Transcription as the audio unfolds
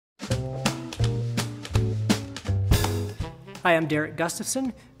Hi, I'm Derek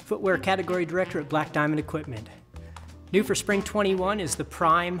Gustafson, Footwear Category Director at Black Diamond Equipment. New for Spring 21 is the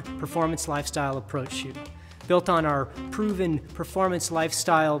Prime Performance Lifestyle Approach Shoe. Built on our proven performance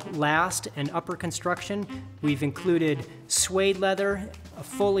lifestyle last and upper construction, we've included suede leather, a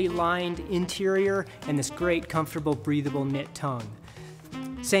fully lined interior, and this great, comfortable, breathable knit tongue.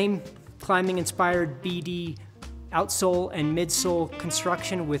 Same climbing-inspired BD outsole and midsole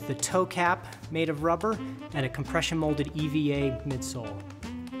construction with the toe cap made of rubber and a compression-molded EVA midsole.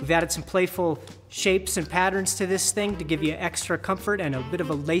 We've added some playful shapes and patterns to this thing to give you extra comfort and a bit of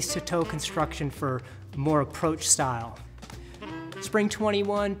a lace-to-toe construction for more approach style. Spring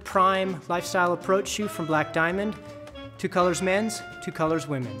 21 Prime Lifestyle Approach Shoe from Black Diamond. 2 colors men's, 2 colors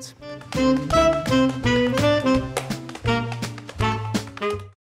women's.